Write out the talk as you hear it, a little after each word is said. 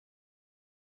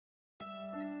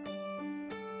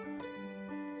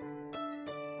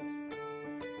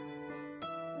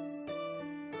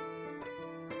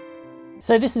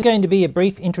So this is going to be a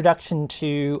brief introduction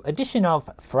to addition of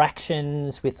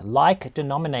fractions with like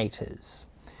denominators.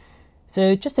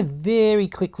 So just a very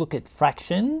quick look at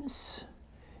fractions.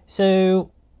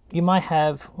 So you might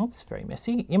have, oops, very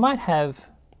messy. You might have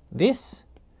this.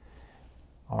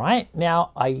 All right,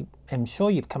 now I am sure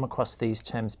you've come across these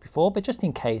terms before, but just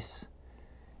in case,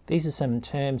 these are some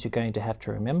terms you're going to have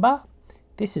to remember.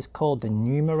 This is called the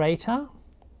numerator,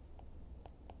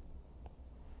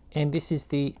 and this is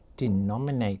the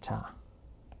denominator.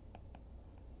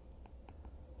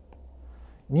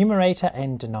 Numerator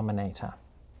and denominator.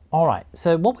 All right,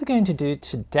 so what we're going to do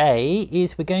today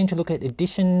is we're going to look at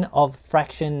addition of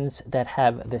fractions that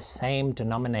have the same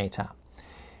denominator.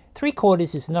 3/4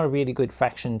 is not a really good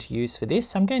fraction to use for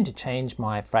this. I'm going to change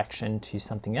my fraction to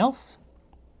something else.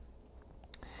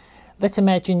 Let's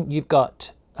imagine you've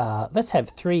got, let's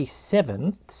have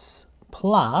 3/7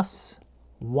 plus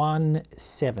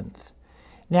 1/7.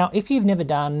 Now, if you've never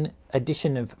done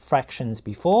addition of fractions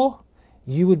before,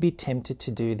 you would be tempted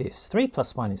to do this. 3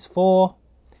 plus 1 is 4.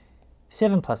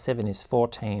 7 plus 7 is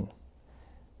 14.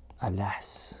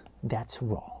 Alas, that's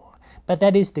wrong. But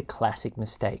that is the classic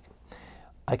mistake.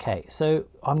 Okay, so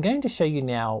I'm going to show you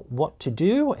now what to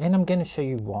do, and I'm going to show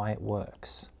you why it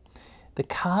works. The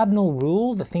cardinal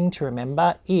rule, the thing to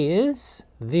remember, is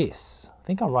this. I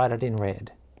think I'll write it in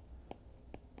red.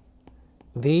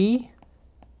 The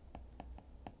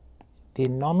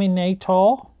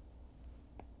denominator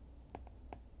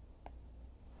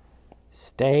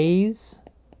stays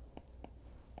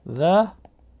the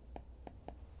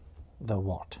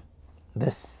what?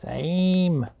 The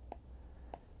same.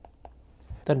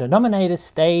 The denominator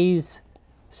stays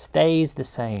the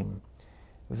same.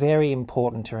 Very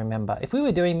important to remember. If we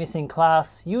were doing this in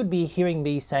class, you would be hearing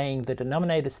me saying the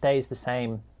denominator stays the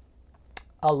same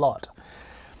a lot.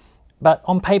 But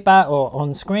on paper or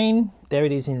on screen, there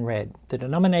it is in red. The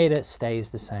denominator stays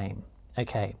the same.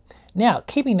 Okay, now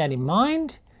keeping that in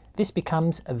mind, this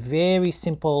becomes a very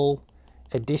simple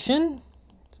addition.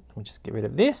 Let me just get rid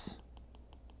of this.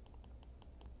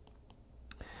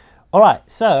 All right,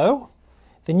 so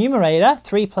the numerator,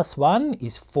 3 plus 1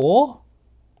 is 4,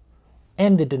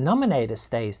 and the denominator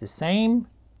stays the same,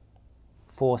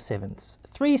 4/7.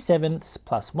 3/7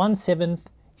 plus 1/7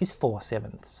 is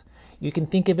 4/7. You can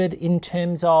think of it in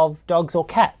terms of dogs or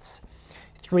cats.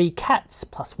 3 cats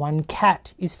plus 1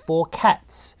 cat is 4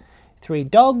 cats. 3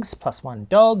 dogs plus 1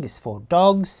 dog is 4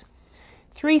 dogs.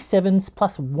 3/7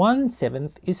 plus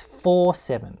 1/7 is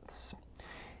 4/7.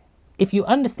 If you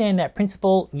understand that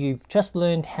principle, you've just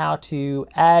learned how to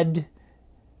add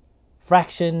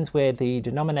fractions where the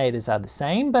denominators are the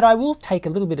same, but I will take a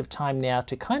little bit of time now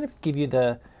to kind of give you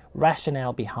the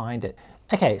rationale behind it.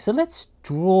 Okay, so let's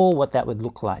draw what that would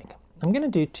look like. I'm going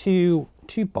to do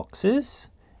two boxes,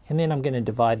 and then I'm going to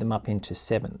divide them up into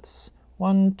 7ths.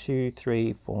 1, 2,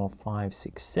 3, 4, 5,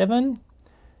 6, 7.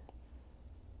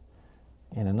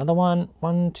 And another one.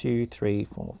 1, 2, 3,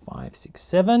 4, 5, 6,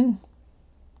 7.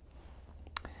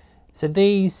 So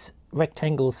these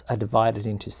rectangles are divided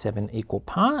into 7 equal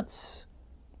parts.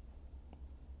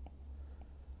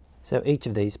 So each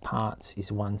of these parts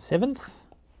is 1/7.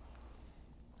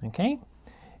 Okay.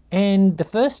 And the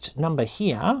first number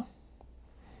here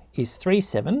is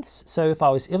 3/7. So if I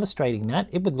was illustrating that,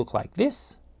 it would look like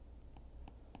this.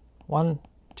 1,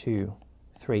 2,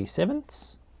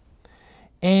 3/7.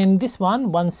 And this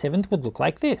one, 1/7, would look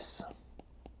like this.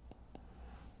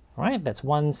 All right, that's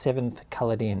 1/7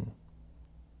 colored in.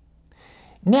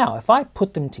 Now, if I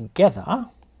put them together,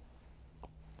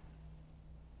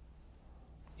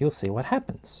 you'll see what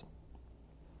happens.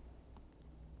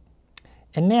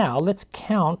 And now let's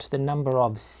count the number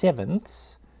of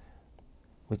 7ths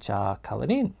which are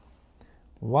colored in.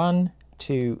 1,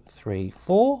 2, 3,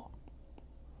 4,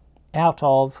 out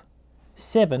of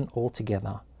 7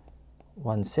 altogether.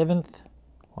 1/7,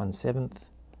 1/7,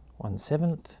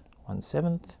 1/7,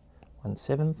 1/7,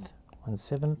 1/7,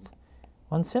 1/7,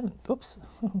 1/7. Oops.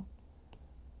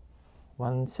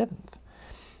 1/7.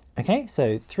 Okay,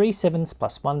 so 3/7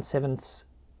 plus 1/7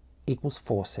 equals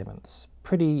 4/7.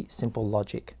 Pretty simple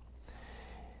logic.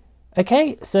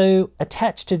 Okay, so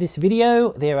attached to this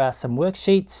video, there are some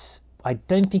worksheets. I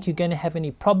don't think you're going to have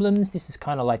any problems. This is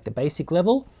kind of like the basic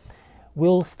level.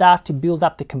 We'll start to build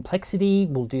up the complexity.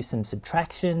 We'll do some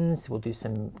subtractions. We'll do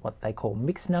some what they call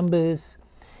mixed numbers.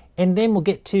 And then we'll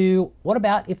get to what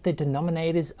about if the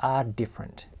denominators are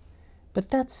different? But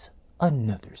that's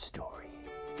another story.